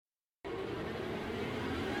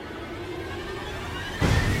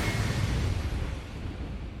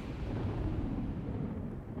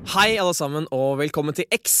Hei alle sammen, og velkommen til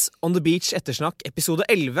X on the Beach ettersnakk, episode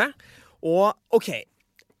 11. Og ok,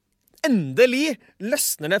 endelig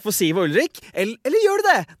løsner det for Siv og Ulrik. Eller gjør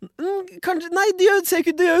det det? Kanskje, nei, det gjør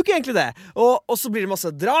jo ikke egentlig det. Og så blir det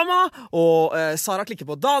masse drama, og Sara klikker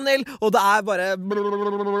på Daniel, og det er bare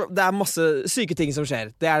det er masse syke ting som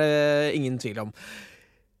skjer. Det er det ingen tvil om.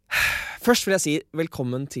 Først vil jeg si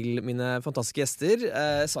velkommen til mine fantastiske gjester.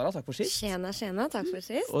 Sara, takk for sist. Tjena, takk for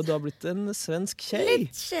sist. Og du har blitt en svensk tjej.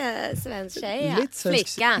 Litt svensk tjej, ja. Litt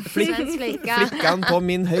svensk. Svensk flicka. Flickan på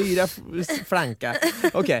min høyre flanke.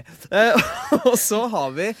 Ok. Og så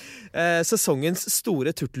har vi sesongens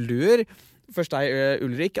store turtelduer. Først deg,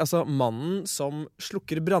 Ulrik. Altså mannen som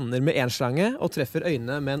slukker branner med en slange og treffer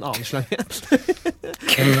øynene med en annen slange.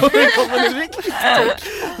 Velkommen, Ulrik.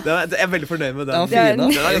 Jeg er veldig fornøyd med den. Den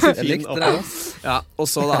er ganske fin. likte det. Ja, og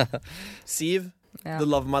så da Siv, the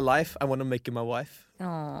love of my life, I wanna make you my wife.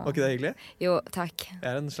 Var ikke det hyggelig? Jo, takk. Jeg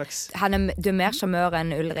er en slags... Du er mer charmør enn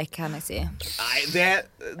Ulrik, kan jeg si. Nei,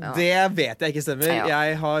 det vet jeg ikke stemmer. Ja.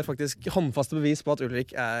 Jeg har faktisk håndfaste bevis på at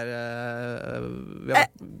Ulrik er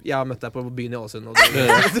jeg har møtt deg på byen i Ålesund, og du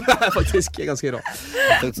er faktisk ganske rå.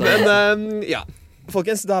 Men ja,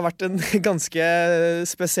 folkens, det har vært en ganske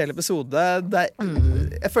spesiell episode.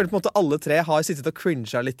 Jeg føler på en måte alle tre har sittet og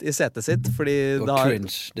cringet litt i setet sitt, fordi det har...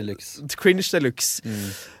 Cringe deluxe.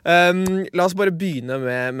 La oss bare begynne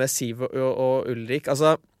med Siv og Ulrik.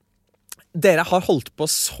 Altså, dere har holdt på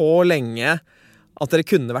så lenge at dere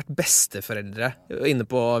kunne vært besteforeldre inne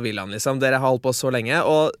på villaen, liksom. Dere har holdt på så lenge,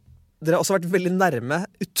 og dere har også vært veldig nærme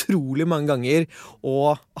utrolig mange ganger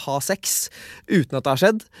å ha sex uten at det har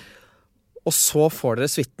skjedd. Og så får dere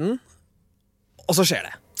svitten, og så skjer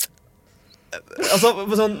det. Altså,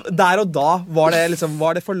 sånn, der og da, var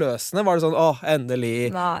det forløsende? Var det sånn, endelig?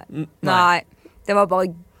 Nei. Det var bare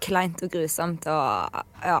kleint og grusomt, og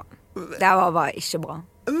ja, det var bare ikke bra.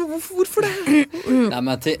 Hvorfor det? Nei,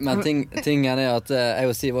 men tingen er at jeg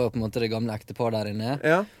og Siv var jo på en måte det gamle ektepar der inne.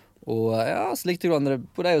 Ja. Og ja, så likte hverandre,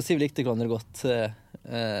 både jeg og Siv likte hverandre godt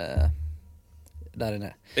der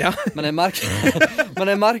inne. Ja. Men jeg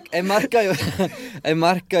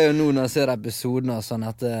merker jo nå når jeg ser episoden og sånn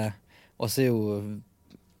at også er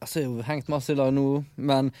jo hengt masse i lag nå,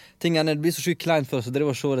 men tingen er det blir så sykt kleint for oss å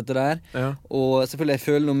drive og se dette der. Ja. Og selvfølgelig jeg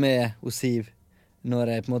føler noe med hos Siv når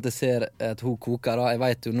jeg på en måte ser at hun koker da. Jeg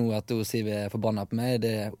vet jo nå at hun Siv er forbannet på meg.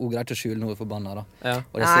 Hun greier ikke å skjule når hun er forbannet da. Ja.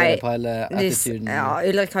 Og det ser jeg på hele attituden. Ja,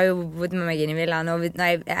 Ulrik har jo bodd med meg inn i villaen, og når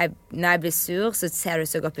jeg blir sur, så ser du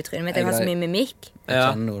så godt på trynet mitt. Jeg har så mye mimikk. Jeg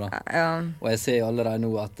kjenner nå da. Ja. Og jeg ser jo allerede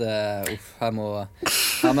nå at her må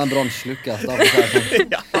en brann slukkes da.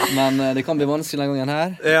 Men det kan bli vanskelig denne gangen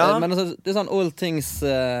her. Ja. Men altså, det er sånn all things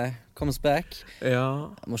comes back.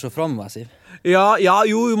 Ja. Jeg må se fremover, Siv. Ja,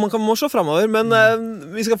 man må se fremover, men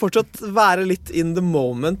vi skal fortsatt være litt in the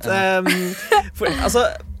moment. For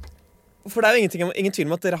det er jo ingen tvil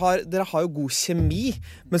om at dere har jo god kjemi,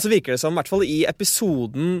 men så virker det som, i hvert fall i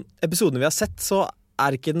episoden vi har sett, så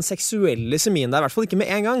er ikke den seksuelle kjemien der, i hvert fall ikke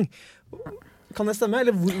med en gang. Kan det stemme?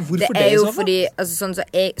 Eller hvorfor det? Det er jo fordi, altså, sånn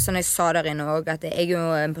jeg sa der inne også, at jeg er jo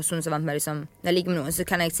en person som vant med liksom, når jeg liker med noen, så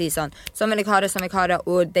kan jeg si sånn vil jeg ha det,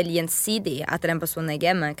 og det er gjensidig at den personen jeg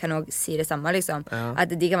er med kan også si det samme, liksom. Ja.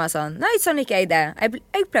 At de kan være sånn, nei, sånn liker jeg det.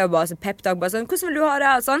 Jeg pleier bare å pep-talk, bare sånn, hvordan vil du ha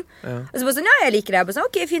det? Sånn. Ja. Og så bare sånn, ja, jeg liker det. Bare sånn,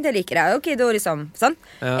 ok, fint, jeg liker det. Ok, da liksom, sånn.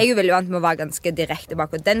 Ja. Jeg er jo veldig vant med å være ganske direkte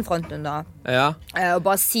bak den fronten da. Ja. Og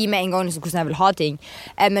bare si med en gang liksom, hvordan jeg vil ha ting.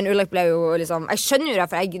 Men Ulrik ble jo liksom, jeg skjønner jo det,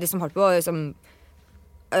 for jeg liksom holdt på liksom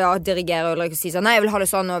dirigere og si sånn, nei, jeg vil ha det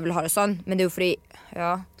sånn, og jeg vil ha det sånn. Men det er jo fordi,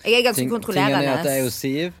 jeg er ganske kontrollerende. Tingen er at jeg og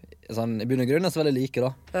Siv, sånn, i bunn og grunn er så veldig like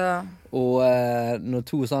da. Ja. Og når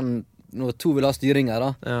to vil ha styringer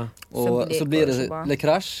da, og så blir det litt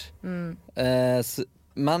krasj.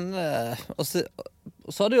 Men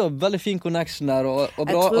så hadde jo veldig fin connection der, og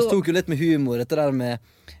bra, og tok jo litt med humor, dette der med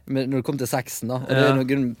når det kom til sexen da. Og det er noe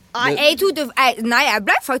grunn... jeg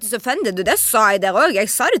ble faktisk offended, og det sa jeg der også. Jeg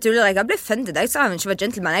sa det til Ulrik, jeg ble offended. Jeg sa han ikke var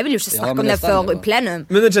gentleman. Jeg ville jo ikke snakke om det før i plenum.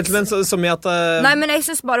 Men en gentleman som i at... Nei, men jeg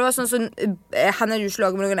synes bare det var sånn han hadde jo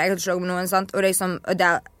slaget med noen, jeg hadde slaget med noen, sant? Og det liksom, og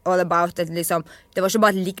det all about it, liksom. Det var ikke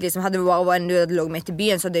bare lik, liksom. Hadde det bare vært en du hadde lagt med til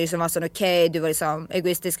byen, så det liksom var sånn, ok, du var liksom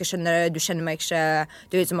egoistisk, jeg skjønner det, du kjenner meg ikke,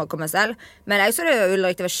 du er liksom bare kommet selv. Men jeg så det jo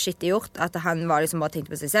Ulrik, det var shitty gjort, at han var liksom bare tenkt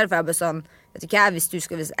på seg selv, for jeg bare sånn, vet du hva, hvis jeg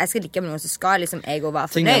skal like med noen, så skal liksom jeg også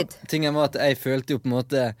være fornøyd. Tingen var at jeg følte jo på en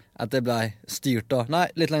måte at jeg ble styrt da. Nei,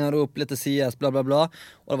 litt lenger opp, litt til sides, bla bla bla.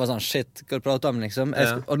 Og det var sånn, shit, hva du prater om liksom?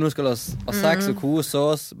 Og nå skal vi ha sex og kose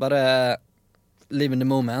oss, bare live in the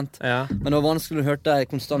moment. Ja. Men det var vanskelig å høre en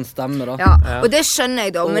konstant stemme da. Ja, og det skjønner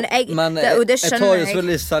jeg da. Men jeg tar jo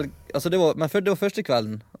selvfølgelig selv... Altså det var første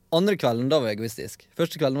kvelden. andre kvelden, da var jeg egoistisk.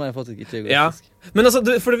 Første kvelden var jeg faktisk ikke egoistisk. Men altså,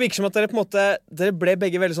 for det virker som at dere på en måte dere ble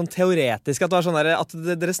begge veldig sånn teoretiske. At det var sånn der, at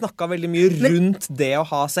dere snakket veldig mye rundt det å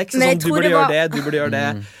ha sex. Sånn, du burde gjøre det, du burde gjøre det.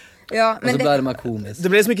 Ja, og så ble det mer komisk. Det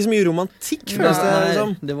ble liksom ikke så mye romantikk. Nei,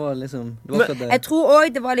 det var liksom det var det. Jeg tror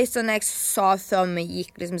også det var litt sånn jeg sa før vi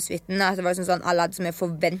gikk liksom svitten, at det var sånn alle hadde så mye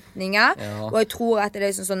forventninger. Og jeg tror at det er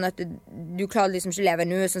liksom sånn at du klarer liksom ikke å leve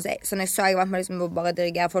nå. Sånn jeg sa, jeg var med liksom å bare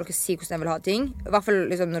dirigere folk og si hvordan jeg vil ha ting. I hvert fall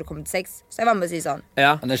liksom når det kommer til sex. Så jeg var med å si sånn.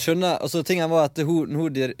 Men jeg skjønner, altså tingen var at hun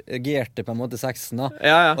dirigerte på en måte sexen da.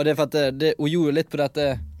 Og det er for at hun gjorde litt på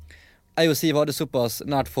dette. Jeg og Siv hadde såpass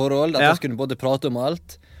nært forhold at vi kunne både prate om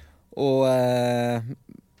alt. Og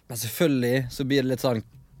men selvfølgelig så blir det litt sånn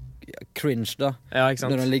cringe da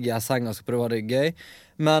når de ligger i senga og skal prøve å ha det gøy.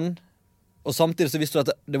 Men og samtidig så visste du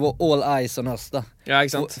at det var all eyes on us da.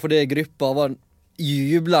 Fordi gruppa var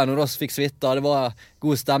jubla når oss fikk svitta. Det var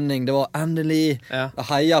god stemning. Det var endelig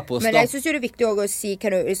heia på oss. Men jeg synes jo det er viktig også å si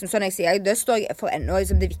liksom, sånn jeg sier, det står jeg for ennå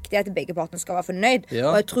liksom, det er viktig at begge partene skal være fornøyd.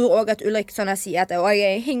 Og jeg tror også at Ulrik sånn jeg sier at jeg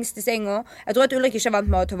er hingst i senga. Jeg tror at Ulrik ikke er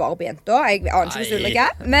vant med å ta vare på jenter. Jeg aner ikke hvis Ulrik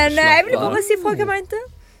er. Men jeg vil bare si fra hva jeg mente.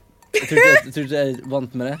 Jeg tror ikke jeg er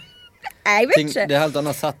vant med det. Jeg vet ikke. Det er helt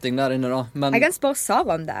annen setting der inne da. Men jeg kan spørre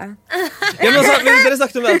Sara om det. Men dere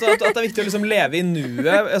snakket om det, at det er viktig å liksom leve i nuet.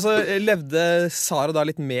 Altså, levde Sara da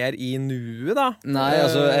litt mer i nuet da? Nei,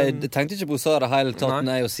 altså jeg tenkte ikke på Sara hele tatt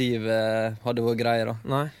når jeg og Siv hadde vår greie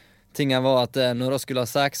da. Tingen var at når jeg skulle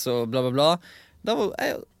ha sex og bla bla bla, da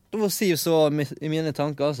var Siv så i mine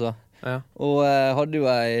tanker altså. Og jeg hadde jo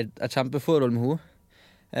et kjempeforhold med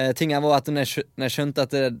henne. Tingen var at når jeg skjønte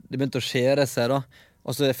at det begynte å skjere seg da,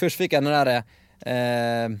 og så først fikk jeg den der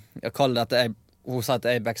jeg kaller det at hun sa at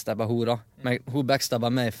jeg backstabber henne da. Men hun backstabber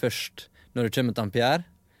meg først når det kommer til han Pierre.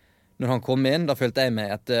 Når han kom inn, da følte jeg meg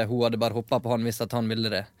at hun hadde bare hoppet på han hvis at han ville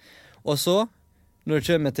det. Og så, når det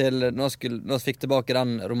kommer til når jeg fikk tilbake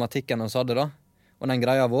den romantikken han hadde da, og den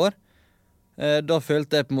greia vår, da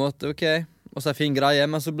følte jeg på en måte, ok, og så en fin greie,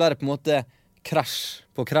 men så ble det på en måte krasj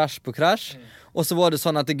på krasj på krasj. Og så var det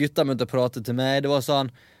sånn at gutta begynte å prate til meg. Det var sånn,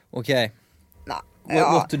 ok,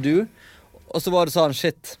 what to do? Og så var det sånn,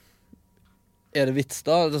 shit, er det vits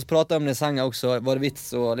da? Så pratet jeg om det i senga også. Var det vits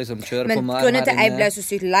å liksom kjøre på meg? Men grunnen til at jeg ble så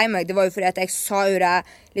sykt lei meg, det var jo fordi at jeg sa jo det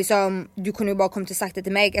liksom, du kunne jo bare komme til å sagt det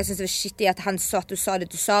til meg. Jeg synes det var shitty at han sa at du sa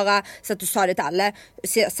det til Sara, så at du sa det til alle,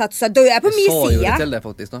 så at du sa, da er jeg på min side. Jeg sa jo det til deg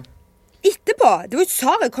faktisk da. Etterpå, det var jo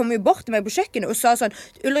Sara kom jo bort til meg på kjøkkenet og sa sånn,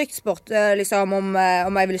 Ulrik spurte liksom om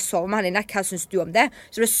jeg ville sove med han i natt, hva synes du om det?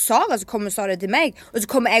 Så det var Sara som kom og sa det til meg, og så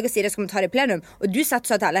kommer jeg og sier det, skal vi ta det i plenum, og du satt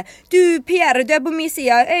så til alle, du Pierre, du er på min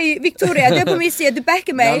side, Victoria, du er på min side, du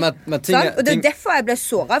backer meg, og det er derfor jeg ble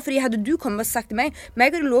såret, fordi hadde du kommet og sagt til meg og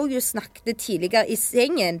det lå jo og snakket tidligere i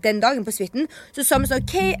sengen den dagen på svitten, så sa vi sånn,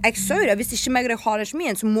 ok, jeg sa jo det, hvis ikke meg og deg har det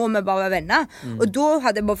kjemien, så må vi bare være venner, og da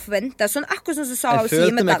hadde jeg bare forventet, sånn akkurat sånn som Sara og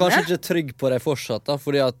sier med denne trygg på det fortsatt da,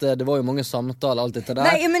 fordi at det var jo mange samtaler alt dette der.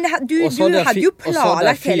 Nei, men du hadde jo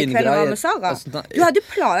planlagt hele kvelden med Sara. Du hadde jo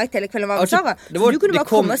planlagt hele kvelden med Sara, så du kunne bare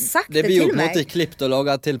komme og sagt det til meg. Det blir jo på en måte klippet og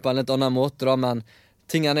laget til på en litt annen måte da, men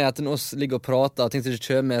tingen er at når oss ligger og prater og ting som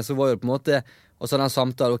ikke kjører med, så var jo på en måte og så den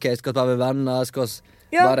samtalen, ok, skal vi være venner, skal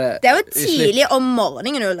vi bare... det var tidlig om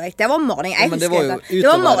morgenen, Ulrik. Det var morgenen, jeg husker det. Det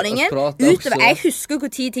var morgenen, utover, jeg husker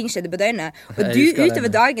hvor tid ting skjedde på døgnet. Og du,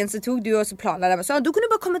 utover dagen, så tok du også planer der med Sara. Du kunne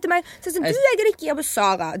bare komme til meg og si sånn, du, jeg er ikke på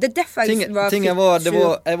Sara. Det er derfor jeg var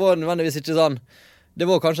jeg var nødvendigvis ikke sånn. Det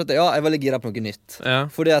var kanskje at jeg var litt gira på noe nytt.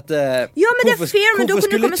 Fordi at ja, men det er fair, men da kunne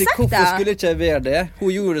du komme og sagt det. Hvorfor skulle ikke jeg være det?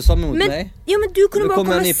 Hun gjorde det samme mot meg. Ja, men du kunne bare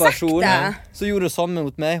komme og sagt det. Så gjorde det samme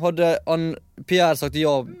mot meg. Hadde Pierre sagt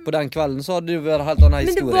ja på den kvelden, så hadde det vært helt annen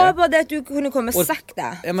historie. Men det var bare det at du kunne komme og sagt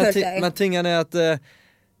det, følte jeg. Men tingen er at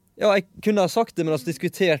jeg kunne ha sagt det, men altså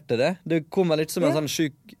diskuterte det. Det kom vel litt som en sånn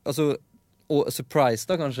syk surprise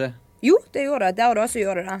da, kanskje. Jo, det gjorde det. Der og da så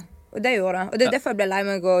gjorde det. Og det gjorde det. Og det er derfor jeg ble lei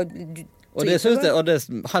meg og det synes jeg, og det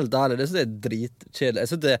er helt ærlig, det synes jeg er dritkjedelig. Jeg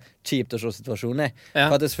synes det er kjipt å se situasjonen.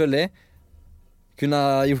 For at jeg selvfølgelig kunne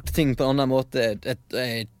ha gjort ting på en annen måte. Jeg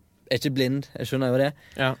er ikke blind, jeg skjønner jo det.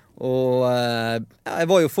 Og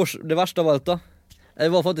jeg var jo det verste av alt da. Jeg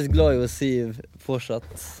var faktisk glad i å si fortsatt.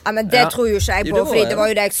 Ja, men det tror jo ikke jeg på, fordi det var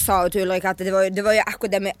jo det jeg sa til Ulrik, at det var jo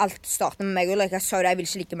akkurat det med alt startet med meg, Ulrik. Jeg sa jo det, jeg vil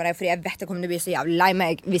ikke like med deg, fordi jeg vet jeg kommer til å bli så jævlig lei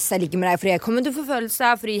meg hvis jeg liker med deg, fordi jeg kommer til å få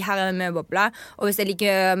følelser, fordi her er det med å boble, og hvis jeg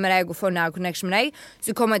liker med deg og får nær connection med deg,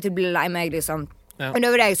 så kommer jeg til å bli lei meg, liksom. Og det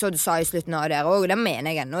var det jeg så du sa i slutten av det og det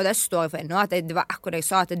mener jeg ennå, og det står jeg for ennå, at det var akkurat det jeg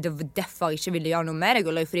sa, at det var derfor jeg ikke ville gjøre noe med deg,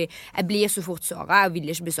 Ulrik, fordi jeg blir så fort såret, jeg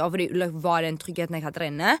ville ikke bli såret, fordi Ulrik var den tryggheten jeg hadde der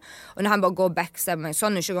inne, og når han bare går og backstabber meg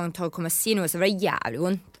sånn, og ikke engang tør å komme og si noe, så var det jævlig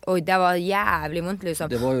vondt, og det var jævlig vondt,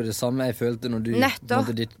 liksom. Det var jo det samme jeg følte når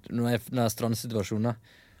når jeg strandsituasjonen.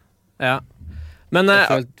 Ja. Men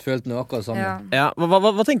jeg følte noe akkurat sånn. Ja.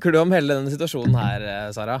 Hva tenker du om hele denne situasjonen her,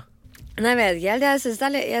 Sara? Nei, jeg vet ikke helt. Jeg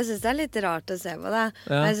synes det er litt rart å se på det.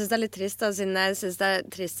 Jeg synes det er litt trist, siden jeg synes det er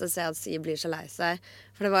trist å se at Siv blir så lei seg.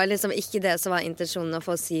 For det var liksom ikke det som var intensjonen å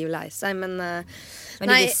få Siv lei seg, men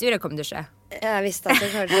du visste jo det kom til å skje. Jeg visste at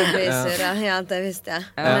det kom til å bli sur, ja, det visste jeg.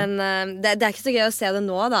 Men det er ikke så gøy å se det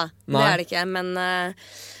nå, da. Det er det ikke, men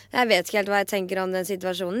jeg vet ikke helt hva jeg tenker om den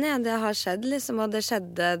situasjonen. Ja, det har skjedd, liksom, og det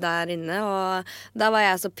skjedde der inne. Og da var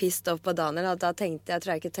jeg så pissed off på Daniel at da tenkte jeg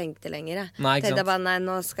tror jeg ikke tenkte lenger. Tenkte jeg bare, nei,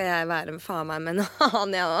 nå skal jeg være faen meg med noe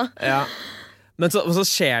annet, jeg også. Ja. Men så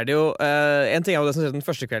skjer det jo en ting er jo det som skjedde den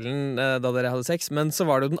første kvelden da dere hadde sex, men så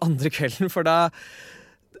var det jo den andre kvelden, for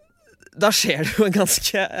da skjer det jo en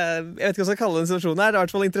ganske jeg vet ikke hva jeg skal kalle den situasjonen her. Det er i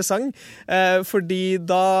hvert fall interessant, fordi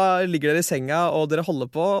da ligger dere i senga og dere holder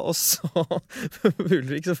på, og så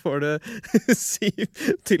Ulrik, så får du Siv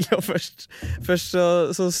til å først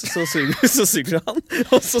så suger han,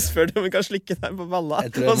 og så spør du om hun kan slikke deg på balla.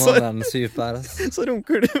 Jeg tror jeg må være en syv per. Så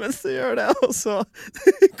runker du mens du gjør det, og så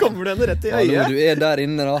kommer du henne rett i øyet. Når du er der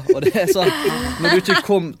inne da, og det er sånn når du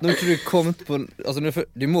ikke kommet på, altså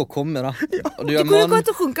du må komme da, og du er mann. Du kunne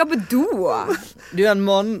gått og runket på do. Du er en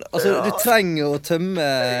mann, altså du trenger å tømme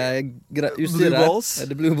utstyret.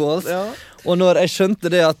 The blue balls. Ja. Og når jeg skjønte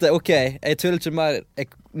det at ok, jeg tøller ikke mer,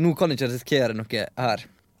 nå kan jeg ikke risikere noe her.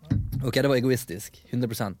 Ok, det var egoistisk,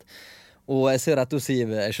 100%. Og jeg ser at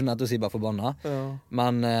Siv, jeg skjønner at Siv er forbanna,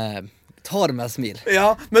 men ta det med et smil.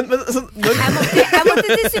 Ja, men sånn, jeg måtte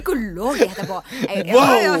til psykolog etterpå. Jeg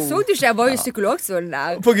så du ikke, jeg var jo psykologstolen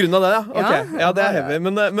der. På grunn av det, ja? Ok, ja, det er heavy.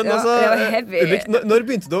 Men altså, det var heavy. Ulrik, når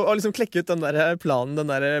begynte du å liksom klekke ut den der planen,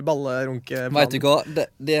 den der ballerunkeplanen? Vet du hva,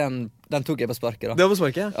 den tok jeg på sparket da. Det var på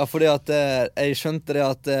sparket? Ja, fordi at jeg skjønte det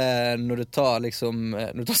at når du tar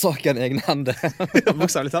saken i egne hender.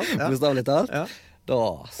 Bokstavlig talt? Ja. Bokstavlig talt. Ja.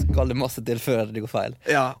 Da skal det masse til før det går feil.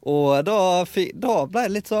 Ja. Og da ble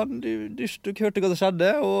det litt sånn du hørte hva som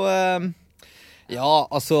skjedde. Og ja,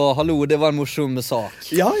 altså, hallo, det var en morsom sak.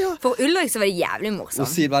 Ja. For Ulrik så var det jævlig morsomt. Og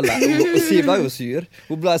Siv ble jo sur.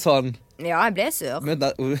 Hun ble sånn. Ja, jeg ble sur. Men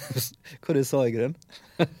hva du sa i grunn?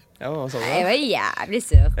 Ja, hva sa du? Jeg var jævlig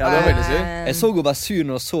sur. Ja, det var veldig sur. Jeg så hun var sur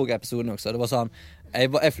når jeg så episoden også. Det var sånn jeg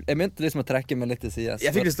mente liksom å trekke meg litt til siden.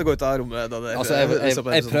 Jeg fikk lyst til å gå ut av rommet da altså,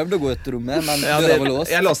 jeg prøvde å gå ut av rommet, men døra var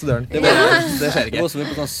låst. Jeg låste døren. Det skjer ikke. Det var så mye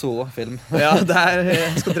på sånn så-film. Ja,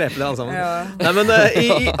 jeg skal drepe det alle sammen. Nei, men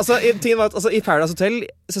tingen var at i Paradise Hotel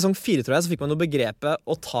sesong 4, tror jeg, så fikk man noe begrepet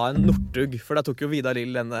å ta en Northug, for da tok jo Vidar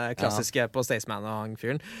Lill denne klassiske på Staysman og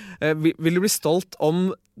han-fyren. Vil du bli stolt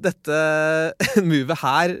om dette movet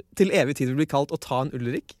her til evig tid vil bli kalt å ta en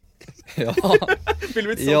Ulrik? Ja,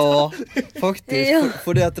 faktisk,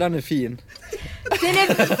 fordi at den er fin. Den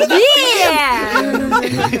er fin!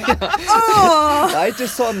 Det er ikke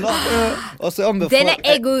sånn da. Altså, den er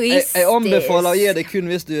egoistisk. Jeg anbefaler å gi det kun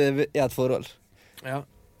hvis du er i et forhold. Ja.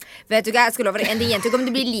 Vet du hva, jeg skal love deg, en jente kommer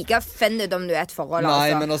til å bli like offended om du er et forhold.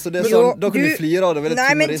 Nei, men altså, det er sånn, da kan du flire av det.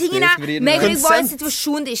 Nei, men tingen er, meg og jeg var i en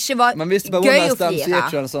situasjon det ikke var gøy å flire. Men hvis det bare one-night stand, så er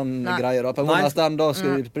ikke en sånn greie da. På one-night stand, da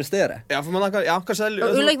skal du prestere. Ja, for man kanskje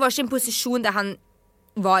og Ulrik var ikke i en posisjon der han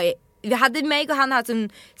var i. Vi hadde meg og han hatt sånn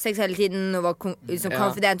sex hele tiden og var sånn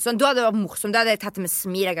confident. Sånn, da hadde det vært morsomt, da hadde jeg tatt det med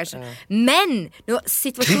smil kanskje. Men når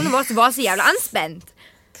situasjonen vår var så jævla anspent,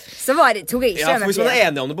 så tok jeg ikke for hvis man er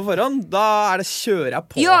enig om det på forhånd, da er det kjøre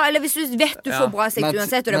på. Ja, eller hvis du vet du får bra sex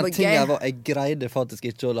uansett, og det var gøy. Men jeg greide faktisk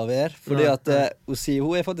ikke å la være, fordi at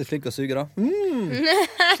hun er faktisk flink å suge da.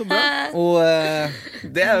 Så bra. Og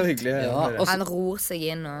det er jo hyggelig. Ja, altså, han ror seg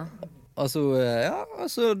inn og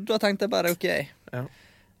altså, da tenkte jeg bare ok. Ja.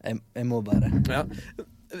 Jeg må bare. Ja.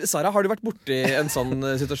 Sara, har du vært borti en sånn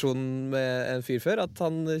situasjon med en fyr før? At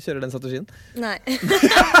han kjører den strategien? Nei.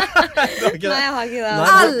 Nei, jeg har ikke det.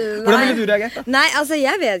 Hvordan ville du reagert da? Nei, altså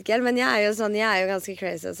jeg vet ikke helt, men jeg er jo ganske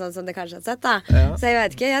crazy sånn som det kanskje har sett da. Så jeg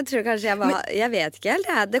vet ikke, jeg tror kanskje jeg vet ikke helt.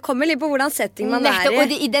 Det kommer litt på hvordan setting man er i.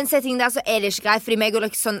 Og i den settingen der så er det ikke greit, fordi meg og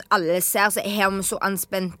sånn alle ser, så har vi så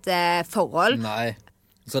anspent forhold. Nei.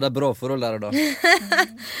 Så det er bra forhold der da.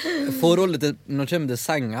 Forholdet til, når det kommer til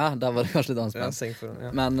senga, der var det kanskje litt anspent.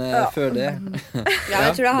 Men før det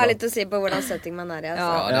jeg tror det har litt å si på hvordan setting man er i. Altså.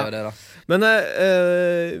 Ja, det var det da. Men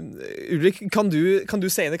Ulrik, kan du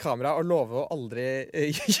se inn i kamera og love å aldri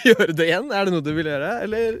gjøre det igjen? Er det noe du vil gjøre,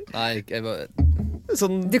 eller? Nei,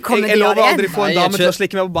 Sånn, Du kommer jeg til å lover gjøre aldri det få en igjen. dame til å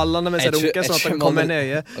slikke meg på ballene mens jeg runker, sånn at jeg kan komme henne i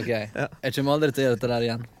øyet. Ok, jeg kommer aldri til å gjøre dette der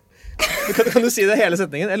igjen. Kan du si det hele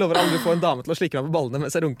setningen? Jeg lover aldri få en dame til å slikke meg på ballene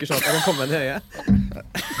mens jeg runker, sånn at jeg kan komme henne i øyet.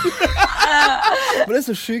 Men det er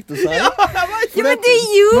så sykt å si. Ja, men du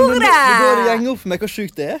gjorde Det går det! gjeng opp for meg hvor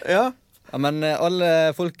sykt det er. Ja. Ja, men alle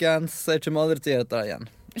folkens, jeg kommer aldri til å gjøre dette der igjen.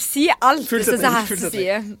 Si alt Full sånn som setning, full Hasse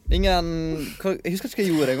setning. sier. Jeg husker ikke hva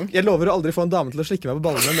jeg gjorde engang. Jeg lover å aldri få en dame til å slikke meg på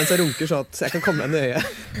ballene mens jeg runker, sånn at jeg kan komme henne i øyet.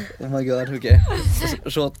 Oh my god, ok.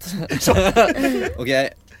 Shot. Ok,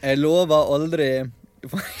 jeg lover aldri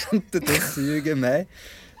få en jente til å suge meg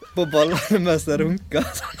på ballene mens jeg runker.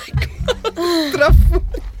 Sånn jeg kan treffe.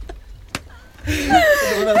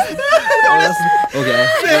 Ok,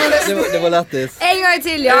 det var lettis. En gang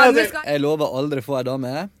til, ja. Vi skal... Jeg lover aldri få en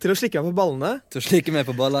dame Til å slikke meg på ballene til å slikke meg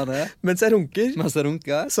på ballene mens jeg runker, mens jeg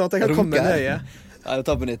runker. sånn at jeg kan komme henne i øyet. Nei,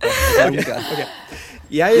 ta på nytt. Jeg runker.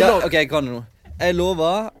 Jeg Ja, lover... ok, jeg kan det nå. Jeg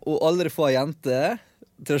lover å aldri få en jente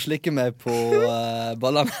til å slikke meg på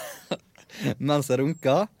ballene mens jeg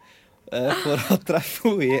runker, for å treffe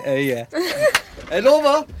henne i øyet. Jeg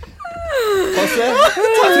lover! Passe?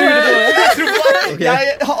 Okay.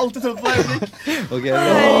 Jeg har alltid trodd på deg. Ok, det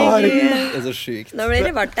er så sykt. Nå blir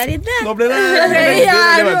det varmt der inne. Nå ble det veldig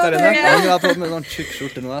varmt der inne. Jeg har på meg sånn tjukk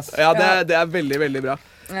skjorte nå, ass. Ja, det er veldig, veldig bra.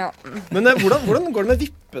 Ja. Men hvordan går det med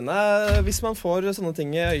vippene hvis man får sånne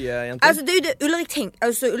ting i øyet, jenter? Altså, det er jo det Ulrik tenker.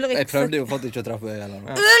 Altså, Jeg prøvde jo faktisk ikke å treffe øyet eller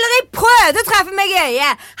noe. Ulrik prøvde å treffe meg i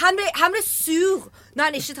øyet! Han ble sur når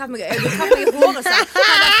han ikke traff meg i øyet. Du traff meg i håret, sa han.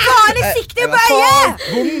 Faen, jeg sikter jo på øyet!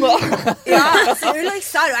 Bomba! Ja, så Ulrik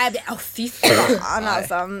sa det, og jeg ble fy faen,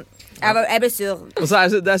 altså. Jeg ble sur. Og så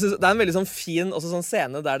det er en veldig sånn fin også sånn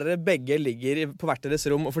scene der dere begge ligger på hvert deres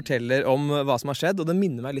rom og forteller om hva som har skjedd, og det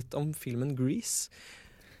minner meg litt om filmen Grease.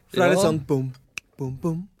 For det er litt sånn boom, boom,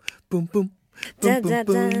 boom, boom, boom.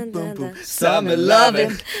 Summer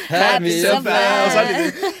loving, happy Og så er det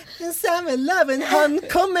litt Summer loving, han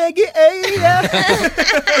kom meg i øyet.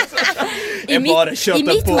 I bare mitt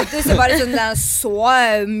kjørte på. hode så var det sånn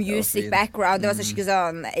der music background. Det var så skikkelig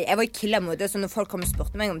sånn jeg var i killer-mode, så når folk kom og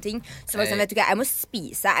spurte meg om ting, så var det sånn, vet du hva, jeg må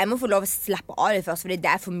spise. Jeg må få lov å slappe av det først, fordi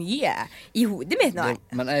det er for mye i hodet mitt nå.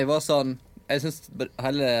 Men jeg var sånn, jeg synes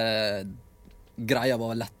hele greia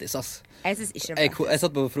var lettis, ass. Jeg synes ikke det var Jeg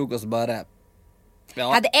satt på frokost og bare ja,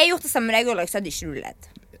 Hadde jeg gjort det samme med deg, Ulrik, så hadde ikke du ledd.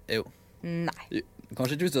 jo. Nei.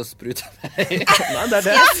 Kanskje ikke hvis du har sprutet meg. Nei, det er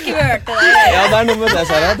det. Jeg skvørte det. Ja, det er noe med det,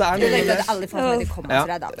 Sara. Det er noe Ulrik med det. hadde aldri fått meg til å komme, Ja. så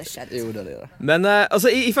det hadde aldri skjedd. Jo, det er det. Men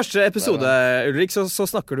altså, i første episode, Ulrik, så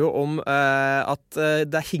snakker du om at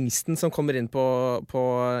det er hingsten som kommer inn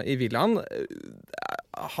i villaen.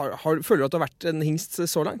 Føler du at du har vært en hingst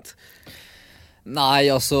så langt? Nei,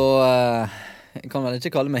 altså jeg kan vel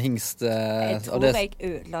ikke kalle meg hingst. Jeg og tror det, jeg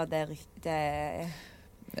ødela det ryktet.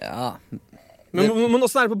 ja, Men hvordan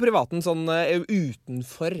er det på privaten, sånn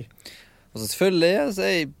utenfor? altså selvfølgelig, altså,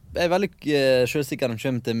 jeg er veldig selvsikker når det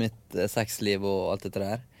kommer til mitt sexliv og alt dette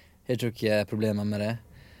der. Jeg har ikke noe problemer med det.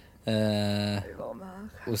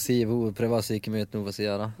 Og Siv, hun prøver å syke meg ut nå for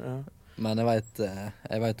siden da. Ja. Men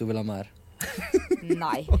jeg vet hun vil ha mer.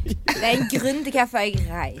 Nei. Det er en grunn til hvorfor jeg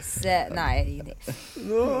reiser. Nei, ingenting.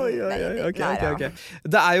 Ok.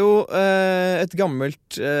 Det er jo et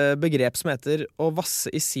gammelt begrep som heter å vasse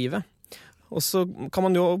i sivet. Og så kan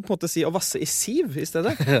man jo på en måte si å vasse i siv i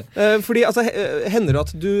stedet. Fordi altså, hender det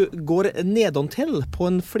at du går nedantil på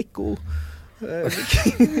en flikko?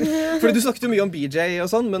 Fordi du snakket jo mye om BJ og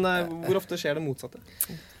sånn, men hvor ofte skjer det motsatte?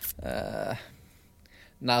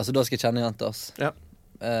 Nei, altså da skal jeg kjenne jente, ass. Ja.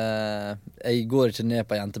 Jeg går ikke ned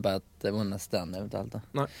på jente på et one stand eventuelt da.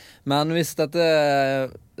 Nei. Men hvis dette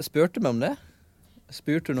spurte meg om det,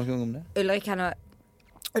 spurte du noen gang om det? Ulrik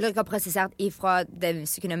har presisert ifra det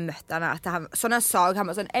hvis vi kunne møtt henne at sånn han sa han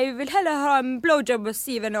var sånn, jeg vil heller ha en blowjob med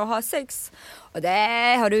Siv enn å ha sex. Og det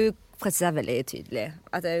har du presisert veldig tydelig.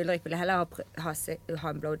 At Ulrik ville heller ha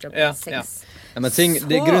en blowjob med sex. Ja, men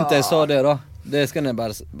det er grunnen til jeg sa det da. Det skal jeg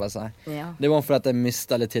bare si. Ja. Det var for at jeg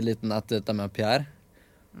mistet litt tilliten etter dette med Pierre.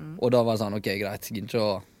 Og da var det sånn, ok, greit, jeg gidder ikke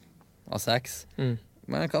å ha sex.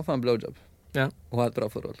 Men jeg kan få en blowjob. Ja. Og ha et bra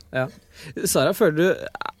forhold. Ja. Sara, føler du,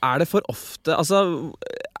 er det for ofte, altså,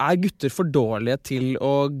 er gutter for dårlige til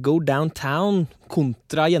å go downtown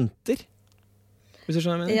kontra jenter? Hvis du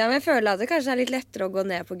skjønner hva jeg mener? Ja, men jeg føler at det kanskje er litt lettere å gå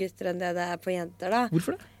ned på gutter enn det er på jenter, da.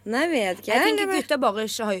 Hvorfor det? Nei, jeg vet ikke. Jeg tenker gutter bare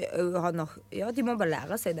ikke har nok. Ja, de må bare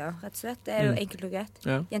lære seg det, rett og slett. Det er jo enkelt og greit.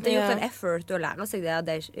 Ja. Jenter har gjort Ja. en effort å lære seg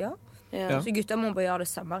det. Ja. Ja. Så gutter må bare gjøre det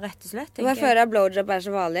samme, rett og slett. Og jeg føler at blowjob er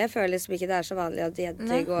så vanlig. Jeg føler liksom ikke det er så vanlig at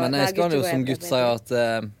jenter går. Men nei, jeg skal gutter jo går som ned gutt på si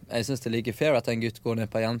jenter. at jeg synes det er like fair at en gutt går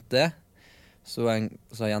ned på en jente, så en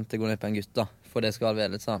jente går ned på en gutt da. For det skal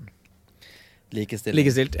være litt sånn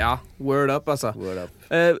likestilt. Ja. Word up, altså. Word up.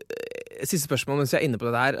 Siste spørsmål mens jeg inne på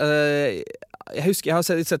det der. Jeg husker, jeg har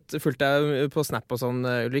fulgt deg på Snap og sånn,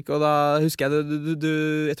 Ulrik, og da husker jeg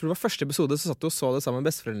jeg tror det var første episode, så satt du og så det sammen med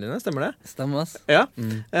besteforeldrene dine, stemmer det? Stemmer, ass. Ja.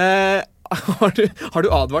 Har du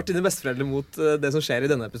advart dine besteforeldre mot det som skjer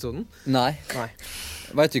i denne episoden? Nei.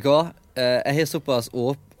 Vet du hva? Jeg har såpass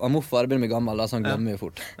morfar begynner med gammel, da, så han glemmer jo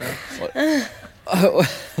fort.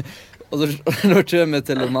 Og så når kommer jeg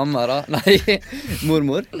til mamma da,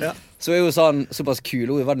 mormor, så hun sånn såpass kul,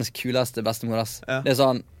 hun verdens kuleste bestemor, ass. Det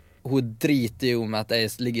sånn, hun driter jo med at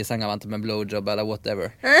jeg ligger i senga og venter med blowjob eller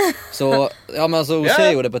whatever. Så, men altså, hun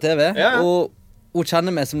ser jo det på TV, og hun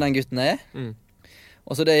kjenner meg som den gutten jeg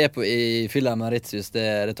Og så det jeg på i Fylla Mauritius,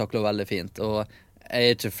 det takler hun veldig fint. Og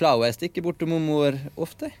jeg ikke flau, jeg stikker bort til mormor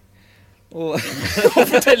ofte. Og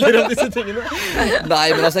forteller om disse tingene. Nei,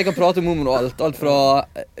 men altså jeg kan prate om mormor og alt fra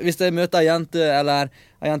hvis jeg møter en jente, eller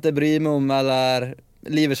en jente jeg bryr meg om, eller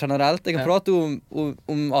livet generelt. Jeg kan prate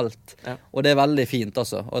om alt. Og det veldig fint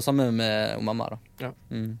altså. Og sammen med mamma da.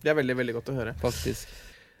 Det veldig, veldig godt å høre. Faktisk.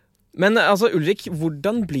 Men altså Ulrik,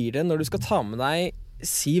 hvordan blir det når du skal ta med deg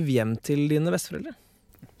Siv hjem til dine besteforeldre?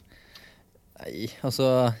 Nei,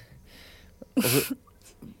 altså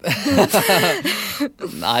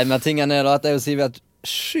Nei, men tingen da at jeg og Siv har et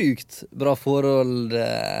sykt bra forhold,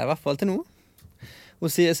 i hvert fall til nå.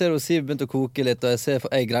 Jeg ser at Siv begynte å koke litt, og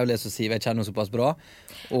jeg greier så Siv, jeg kjenner henne såpass bra.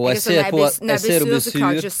 Og jeg ser på når jeg blir sur, så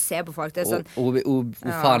klarer jeg ikke å se på folk. Det sånn. Og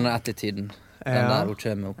faen etter tiden. Den der hun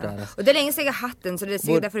kommer opp der. Og det er lenge siden jeg har hatt den, så det er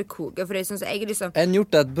sikkert derfor det koker. For det er sånn, så jeg liksom jeg har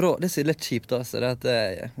gjort et bra, det er litt kjipt altså, det at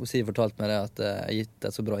hun Siv fortalte meg det, at jeg har gitt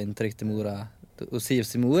et så bra inntrykk til mora, og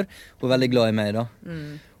Sivs mor, hun er veldig glad i meg da.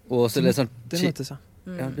 Og så er det sånn det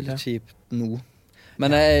blir litt kjipt nå. Men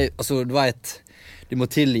altså, du vet, du må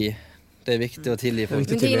tilgi. Det er viktig å tilgi folk.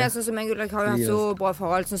 Men tingene er sånn som jeg har jo hatt så bra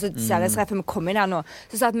forhold, sånn så senest rett før vi kom inn her nå,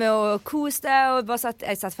 så satt vi og koste, og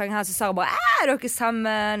jeg satt fanget her, så sa jeg bare, er dere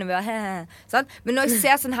sammen? Og vi var, sånn? Men når jeg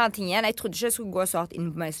ser sånne her ting igjen, jeg trodde ikke jeg skulle gå så hardt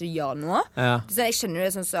inn på meg som jeg gjør nå. Så jeg kjenner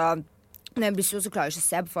det sånn så når jeg blir sur, så klarer jeg ikke å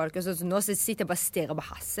se på folk. Så nå sitter jeg bare og stirrer på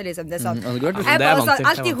Hasse. Liksom. Det er sånn.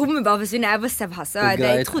 Alt i rommet bare forsvinner. Jeg bare ser på Hasse.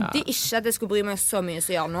 Jeg trodde ikke at jeg skulle bry meg så mye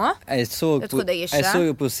som jeg gjør nå. Jeg så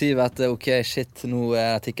jo på Siv at ok, shit, nå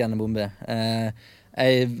tikker en bombe.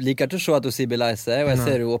 Jeg liker ikke å se at hun Siv blir lei seg, og jeg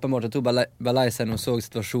ser jo åpenbart at hun ble lei seg når hun så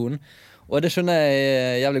situasjonen. Og det skjønner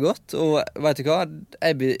jeg jævlig godt. Og vet du hva?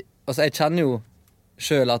 Jeg kjenner jo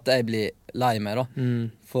selv at jeg blir lei meg da.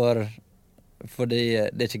 Fordi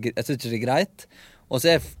det ikke, jeg synes ikke det er greit. Og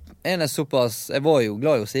så jeg såpass, jeg var jo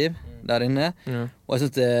glad i Siv der inne, og jeg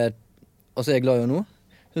synes det, og så er jeg glad i henne nå.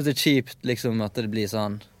 Jeg synes det er kjipt liksom at det blir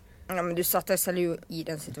sånn. Ja, men du satt deg selv jo i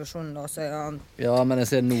den situasjonen da, så ja, men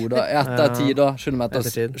jeg ser nå da, etter tid da, selv om etter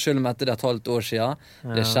det er et halvt år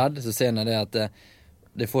siden det skjedde, så ser jeg det at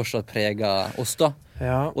det fortsatt preger oss da.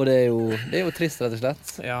 Og det er jo trist rett og slett.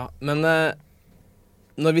 Ja, men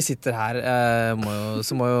når vi sitter her, jeg må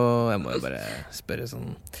jo bare spørre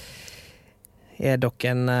sånn, er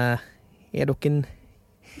dere i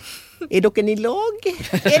lag?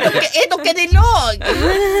 Er dere i lag?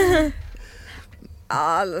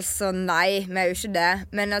 Altså, nei, vi er jo ikke det.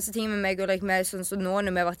 Men altså, ting med meg og Ulrik, sånn, så nå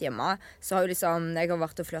når vi har vært hjemme, så har jo liksom, jeg har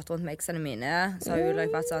vært og flørt rundt med eksene mine, så har jo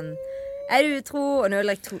Ulrik vært sånn, er du utro? Og når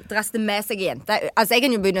Ulrik dreste med seg jente, altså jeg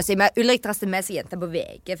kan jo begynne å si, men Ulrik dreste med seg jente på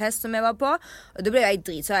VG-fest som jeg var på, og da ble jeg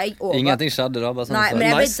dritsur. Ingenting skjedde da, bare sånn. Nei, men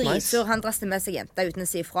jeg ble dritsur, han dreste med seg jente uten å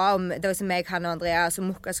si ifra. Det var liksom meg, han og Andrea, så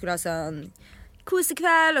Mokka skulle ha sånn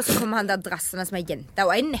kosekveld, og så kom han der drassende som en jente, og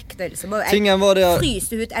jeg nekta liksom, og jeg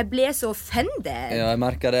fryste ut, jeg ble så offended. Ja, jeg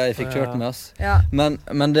merket det, jeg fikk kjørt med oss.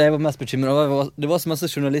 Men det jeg var mest bekymret, det var så masse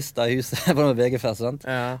journalister i huset på noen VG-fest, sant?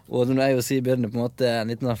 Og når jeg og Siv begynner på en måte en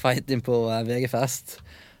liten fight inn på VG-fest,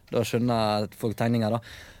 da skjønner folk tegninger da.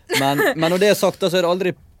 Men når det er sagt da, så er det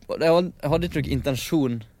aldri, jeg hadde ikke noen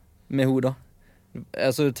intensjon med henne da.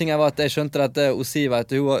 Altså, tingen var at jeg skjønte at Siv,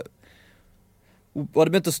 vet du, hun hadde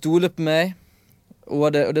begynt å stole på meg. Og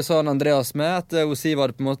det sa Andreas med, at Siv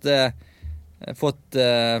hadde på en måte fått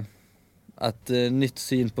et nytt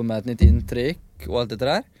syn på meg, et nytt inntrykk og alt dette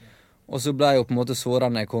der. Og så ble jeg jo på en måte såret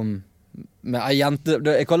når jeg kom med ei jente.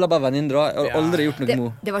 Jeg kaller bare venninne da. Jeg har aldri gjort noe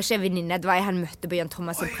mot. Det var ikke en venninne, det var jeg han møtte på Jan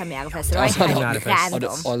Thomas' premierefest. Det var helt random. Jeg hadde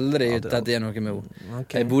aldri gjort dette noe med henne.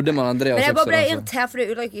 Jeg bodde med Andreas også. Men jeg bare ble irritert fordi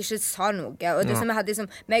Ulrik ikke sa noe. Og det som jeg hadde liksom,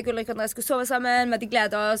 meg og Ulrik og Andreas skulle sove sammen, vi hadde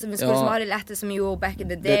glede oss, vi skulle ha det lette som vi gjorde back in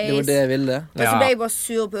the days. Det var det jeg ville. Og så ble jeg bare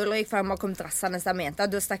sur på Ulrik, for han var kommet drassende der med jenta,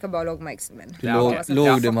 og da stakk jeg bare låg med eksen min.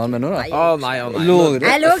 Låg du med han med nå da? Nei.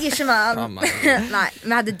 Jeg låg ikke med han. Nei,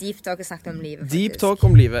 vi hadde deep talk og snakket om livet. Deep talk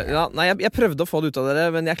om livet, ja. Nei, jeg jeg prøvde å få det ut av dere,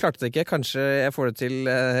 men jeg klarte det ikke. Kanskje jeg får det til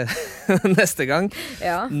neste gang.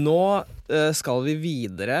 Ja. Nå skal vi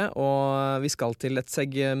videre, og vi skal til et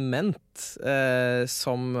segment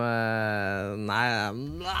som Nei,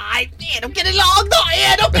 er dere i lag, da?!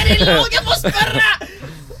 Er dere i lag?! Jeg må spørre!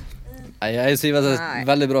 Nei, jeg sier at det er et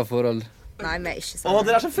veldig bra forhold. Nei, vi er ikke Å, sammen.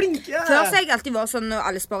 dere er så flinke! Før så har jeg alltid vært sånn når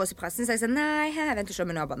alle spør oss i pressen, så jeg sier nei, vent og se,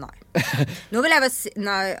 men nå bare nei. Nå vil jeg bare si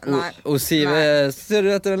nei. Og Siv, ser du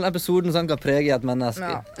etter den episoden som kan prege et menneske?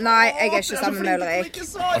 Ja. Nei, jeg er ikke sammen med Ulrik.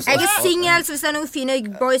 Jeg er single, så hvis det er noen fine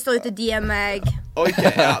boys der ute, DM meg. Ok,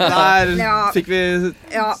 der Ja. fikk vi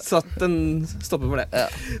Ja. satt en stopper for det.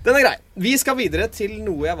 Den er grei. Vi skal videre til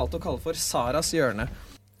noe jeg har valgt å kalle for Saras hjørne.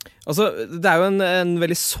 Altså, det er jo en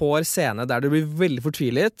veldig sår scene der du blir veldig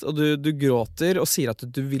fortvilet, og du gråter og sier at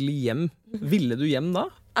du ville hjem. Ville du hjem da?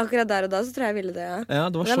 Akkurat der og da så tror jeg ville det, ja. Ja,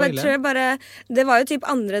 det var Men så jeg ille. tror bare, det var jo typ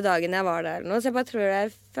andre dagen jeg var der eller noe, så jeg bare tror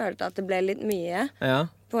jeg følte at det ble litt mye Ja.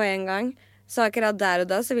 på en gang. Så akkurat der og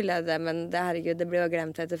da så ville jeg det, men herregud, det blir jo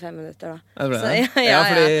glemt etter 5 minutter da. Det ble Så,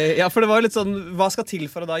 det. Ja, for det var jo litt sånn, hva skal til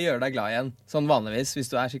for å da gjøre deg glad igjen? Sånn vanligvis,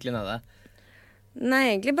 hvis du er skikkelig nede. Nei,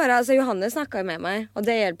 egentlig bare, altså Johanne snakket jo med meg, og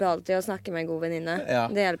det hjelper jo alltid å snakke med en god venninne. Ja.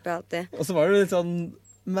 Det hjelper jo alltid. Og så var det jo litt sånn,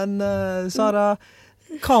 men Sara,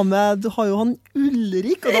 hva med, du har jo han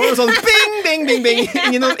Ulrik, og da var det sånn, bing, bing, bing, bing.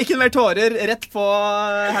 Ikke mer tårer, rett på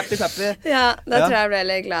happy-happy. Ja, da Ja. tror jeg jeg ble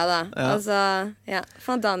litt glad da. Ja. Og så, ja,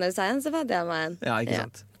 fant Daniel seg en, så fant jeg meg en. Ja, ikke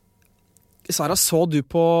sant. Sara, så du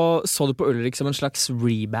på Ulrik som en slags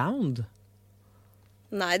rebound?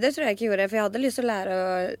 Nei, det tror jeg ikke gjorde, for jeg hadde lyst til å lære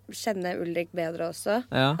å kjenne Ulrik bedre også.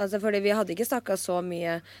 Ja. Altså, fordi vi hadde ikke snakket så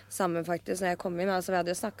mye sammen faktisk når jeg kom inn, altså vi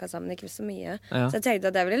hadde jo snakket sammen ikke så mye. Ja. Så jeg tenkte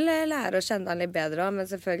at jeg ville lære å kjenne han litt bedre også, men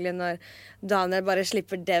selvfølgelig når Daniel bare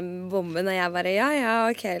slipper den bomben, og jeg bare, ja,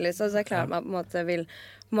 ok, liksom, så er det klart man på en måte vil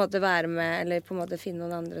på en måte være med, eller på en måte finne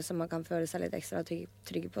noen andre som man kan føle seg litt ekstra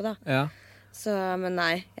trygg på da. Ja. Så, men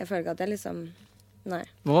nei, jeg føler ikke at jeg liksom, nei.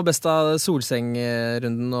 Hva var best av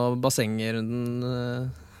solsengrunden og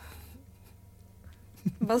bassengrunden?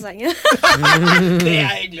 Bassenget. Det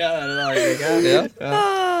er hyggelig å høre da,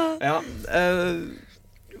 Ja.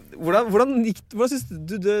 Hvordan synes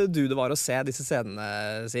du det var å se disse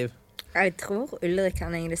scenene, Siv? Jeg tror Ulrik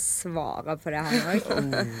kan egentlig svare på det her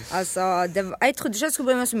også. Altså, jeg trodde ikke jeg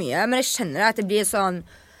skulle bry meg så mye, men jeg kjenner at det blir sånn.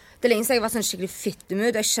 Det er lenge siden jeg har vært sånn skikkelig fittemut,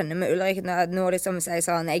 og jeg kjenner med Ulrik nå liksom sier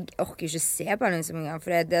sånn, jeg orker ikke se på den liksom engang,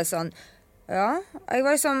 for det er sånn, ja, jeg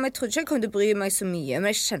trodde ikke jeg kom til å bry meg så mye,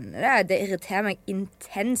 men jeg kjenner det irriterer meg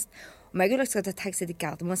intenst. Og meg og Ulrik skal ta taxi til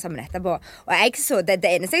Gardermoen sammen etterpå. Og det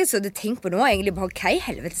eneste jeg så det tenkt på nå, er egentlig bare, hva i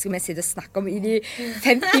helvete skal vi sitte og snakke om i de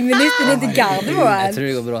 50 minuttene til Gardermoen? Jeg tror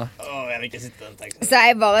det går bra. Jeg vil ikke sitte i den teksten. Så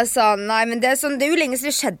jeg bare sånn, nei, men det er jo lenge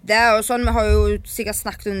siden det skjedde, og sånn, vi har jo sikkert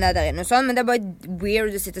snakket om det der inne og sånn, men det er bare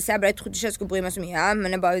weird å sitte og se, jeg trodde ikke jeg skulle bry meg så mye,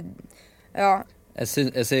 men det bare, ja.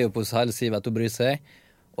 Jeg ser jo på hele Siv at hun bryr seg,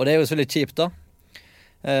 og det er jo selvfølgelig kjipt da.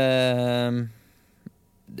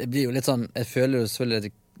 Det blir jo litt sånn, jeg føler jo selvfølgelig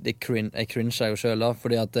at jeg cringer jo selv da,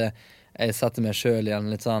 fordi at jeg setter meg selv i en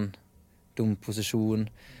litt sånn dum posisjon,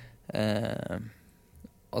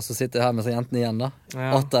 og så sitter jeg her med så jentene igjen da,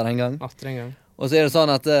 atter en gang. Og så er det sånn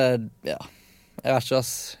at, ja, jeg vet ikke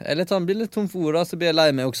ass, jeg blir litt tom for ord da, så blir jeg lei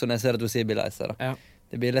meg også når jeg ser at hun sier blir lei seg da. Ja.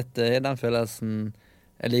 Det blir litt den følelsen,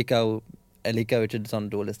 jeg liker jo ikke sånn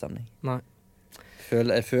dårlig stemning. Nei.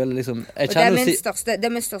 Jeg føler liksom jeg Og det er kjenner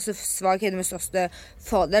min største svakhet, min største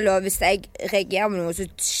fordel, og hvis jeg reagerer med noe, så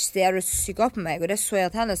ser du sykt opp på meg, og det er så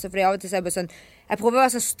irriterende, så fordi av og til så er jeg bare sånn, jeg prøver å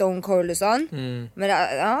være sånn stone cold og sånn, men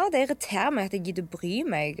det irriterer meg at jeg gidder å bry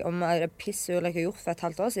meg om det pisset Ulrik har gjort for et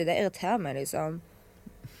halvt år siden, det irriterer meg liksom.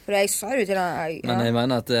 For jeg sa det jo til han, Men jeg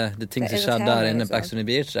mener at det er ting som skjer der inne på Ex on the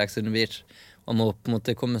Beach, og må på en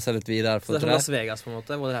måte komme seg litt videre. Så det er som Las Vegas på en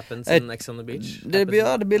måte, what happens in Ex on the Beach? Det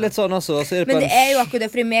blir litt sånn også. Men det er jo akkurat det,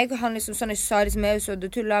 fordi meg og han liksom sånn, jeg sa liksom, jeg så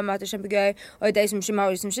det tullet med at det er kjempegøy, og de som ikke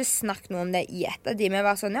har liksom ikke snakket noe om det i etter de, men jeg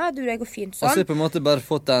var sånn, ja du, det går fint sånn. Og så på en måte bare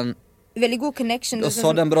fått en veldig god connection. Og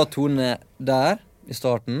så hadde en bra tone der i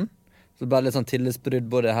starten, så bare litt sånn tillitsbrudd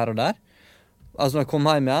både her og der. Altså når jeg kom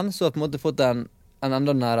hjem igjen, så har jeg på en måte fått en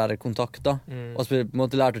enda nærere kontakt da. Og så har vi på en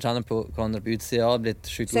måte lært å kjenne på hverandre på utsida, blitt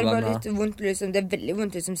sjukt så gode det venner. litt vondt, liksom, det er veldig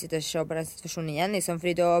vondt liksom, å sitte og se på den situasjonen igjen, liksom,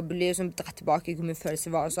 fordi da blir det liksom dratt tilbake hvor mye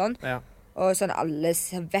følelse var og sånn. Ja. Og sånn alle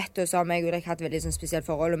vet, og så har meg og Ulrik hatt veldig sånn spesielt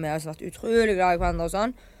forhold, og vi har vært utrolig glad i hverandre og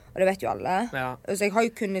sånn. Og det vet jo alle. Ja. Så jeg har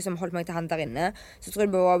jo kun liksom holdt meg til han der inne. Så jeg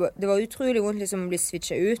tror det var utrolig vondt liksom å bli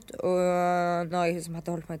switchet ut, og når jeg liksom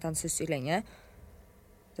hadde holdt meg til han så sykt lenge.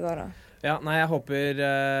 Det var det. Ja, nei, jeg håper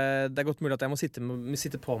det er godt mulig at jeg må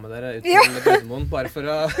sitte på med dere ut til Gardermoen, bare for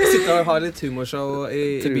å sitte og ha litt humorshow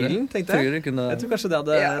i bilen, tenkte jeg. Jeg tror kanskje det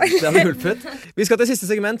hadde hjulpet. Vi skal til siste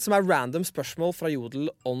segment, som er random spørsmål fra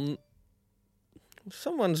Jodel on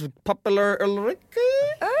someone's popular Ulrik.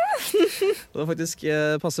 Det faktisk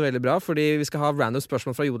passer veldig bra, fordi vi skal ha random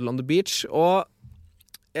spørsmål fra Jodel on the beach, og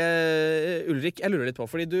Ulrik, jeg lurer litt på,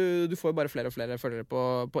 fordi du får jo bare flere og flere følgere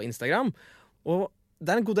på Instagram, og det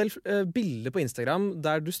er en god del bilder på Instagram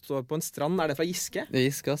der du står på en strand. Er det fra Giske? Det er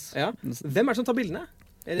Giske, ass. Ja. Hvem er det som tar bildene?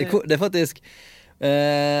 Det er faktisk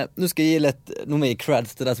nå skal jeg gi litt nå må jeg gi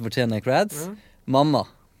creds til de som fortjener creds. Mamma,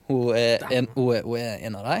 hun er en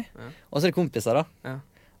av dem. Og så er det kompiser da.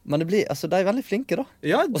 Men det blir, altså, de er veldig flinke da.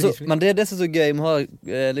 Ja, men det er det som er så gøy med å ha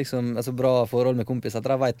liksom, altså, bra forhold med kompiser, at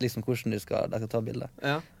de vet liksom hvordan de skal ta bilder.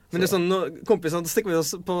 Ja. Men det er sånn, kompisene stikker vi oss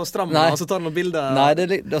på stranda og så tar noen bilder. Nei,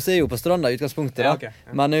 det er jo på stranda i utgangspunktet da. Okay.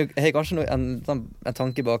 Men jeg har kanskje en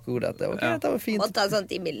tanke i bakhodet at det var fint. Må ta sånn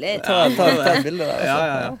 10 bilder. Ta et bilde der.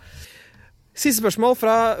 Ja. Siste spørsmål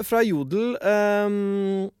fra Jodel.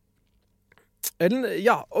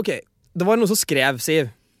 Ok. Det var noen som skrev,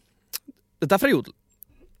 Siv. Dette er fra Jodel.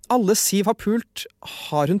 Alle Siv har pult.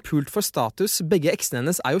 Har hun pult for status? Begge eksene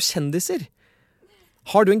hennes er jo kjendiser.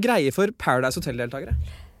 Har du en greie for Paradise Hotel-deltakere?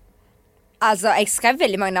 Altså, jeg skrev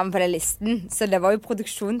veldig mange navn på den listen, så det var jo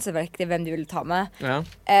produksjonen som valgte hvem de ville ta med. Ja.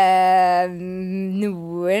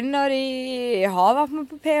 Noen av de har vært med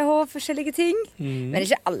på PH, forskjellige ting. Men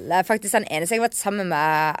ikke alle. Faktisk den eneste jeg har vært sammen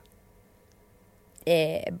med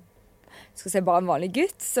skal si bare en vanlig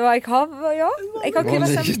gutt. Så jeg har kun vært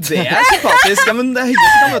sammen. Det er sympatisk. Ja, men det er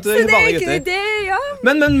hyggelig at du kan møte vanlige gutter.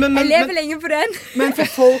 Men, jeg lever lenge på den. Men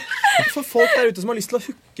for folk der ute som har lyst til å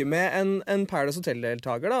hooke med en Paradise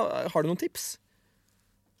Hotel-deltaker, da, har du noen tips?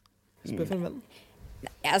 Spør for en venn.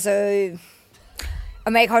 Nei, altså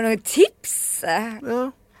om jeg har noen tips? Ja.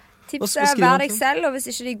 Tips er vær deg selv, og hvis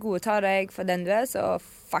ikke de godtar deg for den du er, så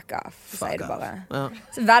fuck off, sier du bare. Ja.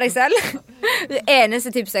 Så vær deg selv. Det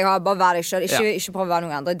eneste tipset jeg har, bare vær deg selv. Ikke prøv å være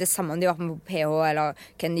noen andre. Det er samme om de har vært med på PH, eller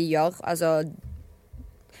hva de gjør. Altså,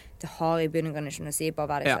 det har i bunnen ikke noe å si, bare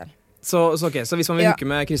vær deg selv. Så hvis man vil hooke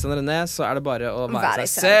med Christian René, så er det bare å være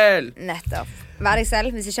seg selv. Nettopp. Vær deg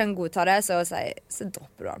selv. Hvis ikke han godtar det, så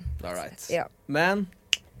dropper du han. All right. Ja. Men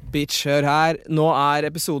bitch, hør her. Nå er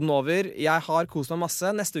episoden over. Jeg har kost meg masse.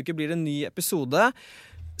 Neste uke blir det en ny episode.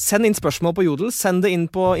 Send inn spørsmål på Jodel. Send det inn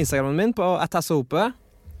på Instagramen min på @tassehope.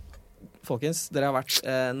 Folkens, dere har vært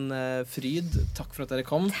en fryd. Takk for at dere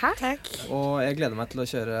kom. Takk. Og jeg gleder meg til å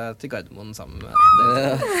kjøre til Gardermoen sammen med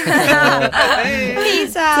dere.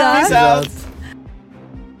 Peace out.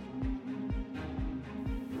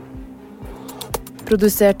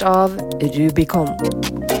 Produsert av Rubicon.